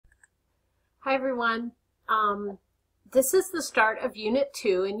Hi everyone. This is the start of Unit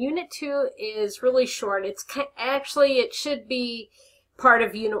 2, and Unit 2 is really short. Actually, it should be part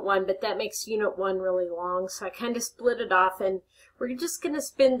of Unit 1, but that makes Unit 1 really long, so I kind of split it off, and we're just going to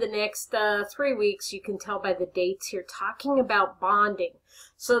spend the next 3 weeks, you can tell by the dates here, talking about bonding.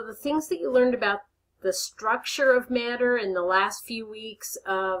 So the things that you learned about the structure of matter in the last few weeks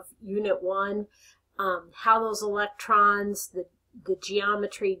of Unit 1, how those electrons, the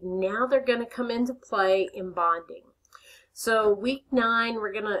geometry, now they're going to come into play in bonding. So week 9,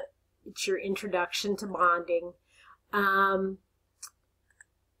 it's your introduction to bonding. Going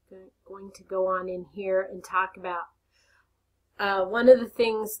to go on in here and talk about one of the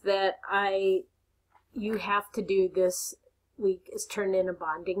things that you have to do this week is turn in a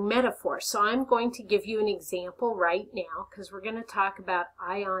bonding metaphor. So I'm going to give you an example right now because we're going to talk about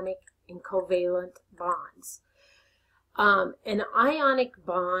ionic and covalent bonds. An ionic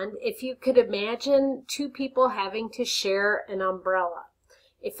bond, if you could imagine two people having to share an umbrella.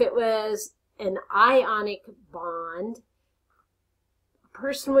 If it was an ionic bond, a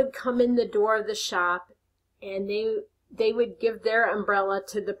person would come in the door of the shop and they would give their umbrella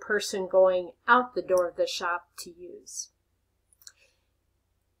to the person going out the door of the shop to use.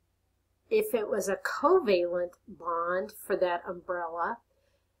 If it was a covalent bond for that umbrella,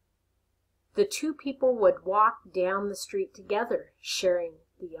 the two people would walk down the street together, sharing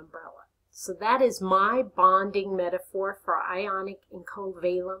the umbrella. So that is my bonding metaphor for ionic and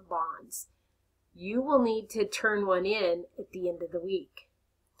covalent bonds. You will need to turn one in at the end of the week.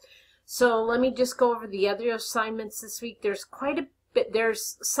 So let me just go over the other assignments this week. There's quite a bit.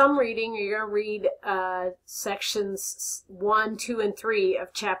 There's some reading. You're going to read sections 1, 2, and 3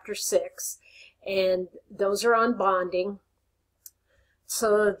 of Chapter 6, and those are on bonding.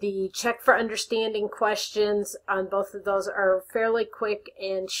 So the check for understanding questions on both of those are fairly quick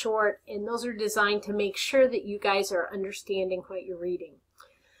and short, and those are designed to make sure that you guys are understanding what you're reading.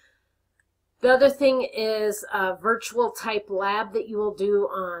 The other thing is a virtual type lab that you will do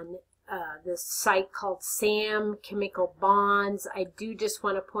on this site called SAM, Chemical Bonds. I do just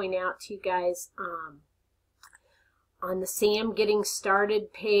want to point out to you guys, on the SAM Getting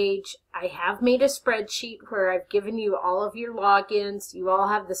Started page, I have made a spreadsheet where I've given you all of your logins. You all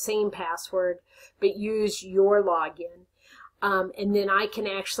have the same password, but use your login. And then I can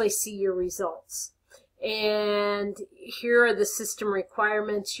actually see your results. And here are the system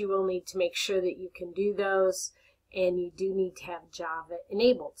requirements. You will need to make sure that you can do those, and you do need to have Java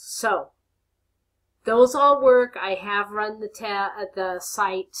enabled. So those all work. I have run the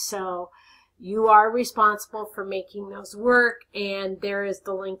site, so you are responsible for making those work, and there is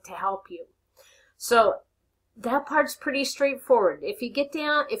the link to help you. So that part's pretty straightforward. If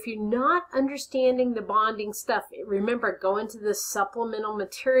you're not understanding the bonding stuff, remember, go into the supplemental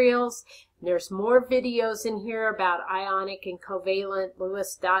materials. There's more videos in here about ionic and covalent,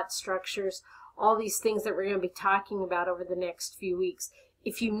 Lewis dot structures, all these things that we're going to be talking about over the next few weeks.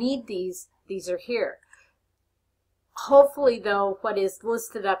 If you need these are here. Hopefully, though, what is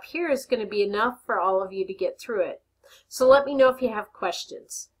listed up here is going to be enough for all of you to get through it. So let me know if you have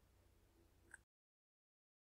questions.